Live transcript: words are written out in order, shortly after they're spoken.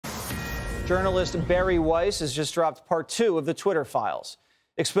Journalist Barry Weiss has just dropped part 2 of the Twitter files,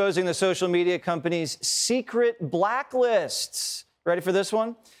 exposing the social media company's secret blacklists. Ready for this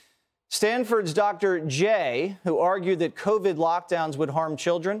one? Stanford's Dr. J, who argued that COVID lockdowns would harm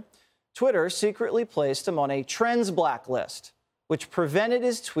children, Twitter secretly placed him on a trends blacklist, which prevented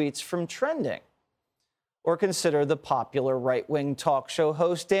his tweets from trending. Or consider the popular right-wing talk show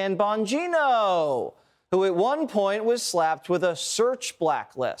host Dan Bongino, who at one point was slapped with a search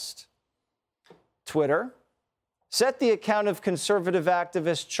blacklist. Twitter set the account of conservative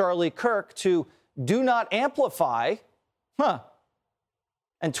activist Charlie Kirk to do not amplify,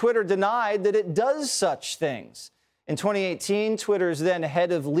 and Twitter denied that it does such things. In 2018, Twitter's then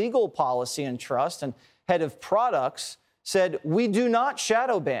head of legal policy and trust and head of products said, "We do not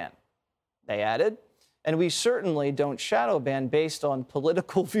shadow ban." They added, "And we certainly don't shadow ban based on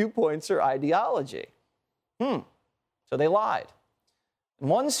political viewpoints or ideology." So they lied.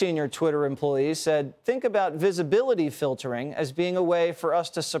 One senior Twitter employee said, "Think about visibility filtering as being a way for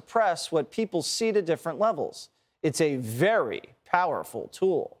us to suppress what people see at different levels. It's a very powerful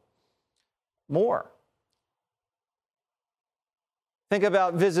tool." More. Think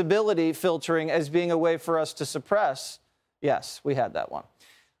about visibility filtering as being a way for us to suppress. Yes, we had that one.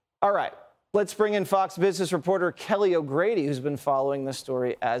 All right. Let's bring in Fox Business reporter Kelly O'Grady, who's been following the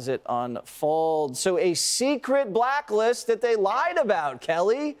story as it unfolds. So a secret blacklist that they lied about,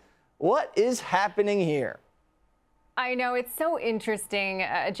 Kelly. What is happening here? I know, it's so interesting,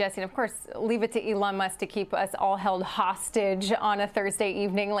 Jesse, and of course, leave it to Elon Musk to keep us all held hostage on a Thursday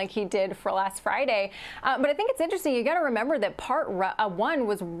evening like he did for last Friday. But I think it's interesting. You got to remember that part 1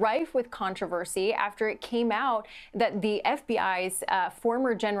 was rife with controversy after it came out that the FBI's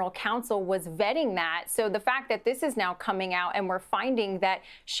former general counsel was vetting that. So the fact that this is now coming out and we're finding that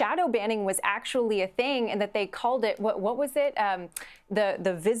shadow banning was actually a thing and that they called it, what was it?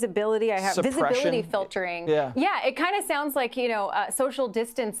 The visibility, visibility filtering. Yeah, it kind of sounds like, social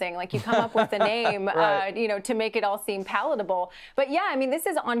distancing, like you come up with a name, right. To make it all seem palatable. But yeah, I mean, this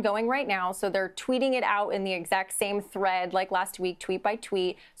is ongoing right now. So they're tweeting it out in the exact same thread like last week, tweet by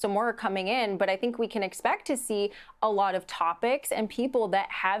tweet. So more are coming in. But I think we can expect to see a lot of topics and people that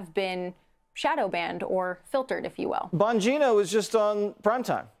have been shadow banned or filtered, if you will. Bongino was just on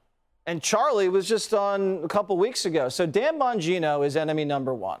primetime. And Charlie was just on a couple weeks ago. So Dan Bongino is enemy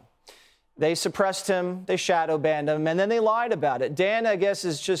number 1. They suppressed him, they shadow banned him, and then they lied about it. Dan, I guess,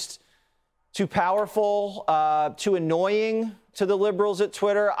 is just too powerful, too annoying to the liberals at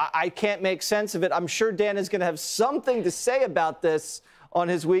Twitter. I can't make sense of it. I'm sure Dan is going to have something to say about this on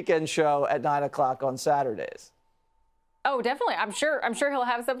his weekend show at 9 o'clock on Saturdays. Oh, definitely. I'm sure he'll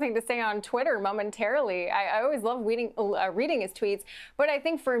have something to say on Twitter momentarily. I always love reading his tweets. But I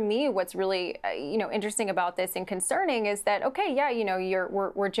think for me, what's really interesting about this and concerning is that, okay, yeah,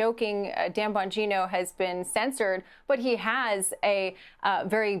 we're joking. Dan Bongino has been censored, but he has a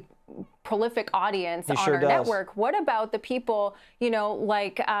very prolific audience on our network. What about the people,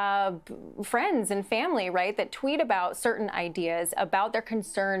 like friends and family, right, that tweet about certain ideas, about their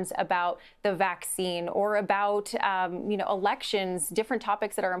concerns about the vaccine or about, elections, different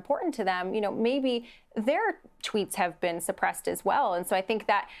topics that are important to them, maybe their tweets have been suppressed as well. And so I think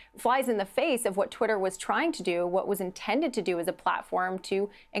that flies in the face of what Twitter was trying to do, what was intended to do as a platform to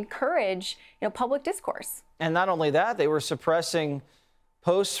encourage, public discourse. And not only that, they were suppressing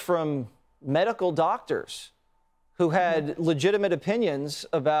posts from medical doctors who had legitimate opinions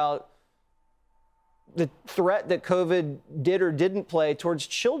about the threat that COVID did or didn't play towards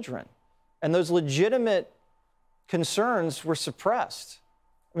children. And those legitimate concerns were suppressed.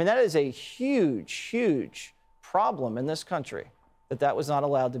 I mean, that is a huge, huge problem in this country, that was not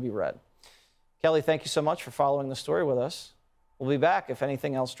allowed to be read. Kelly, thank you so much for following the story with us. We'll be back if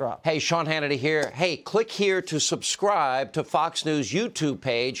anything else drops. Hey, Sean Hannity here. Hey, click here to subscribe to Fox News YouTube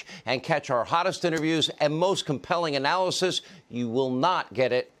page and catch our hottest interviews and most compelling analysis. You will not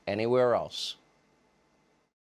get it anywhere else.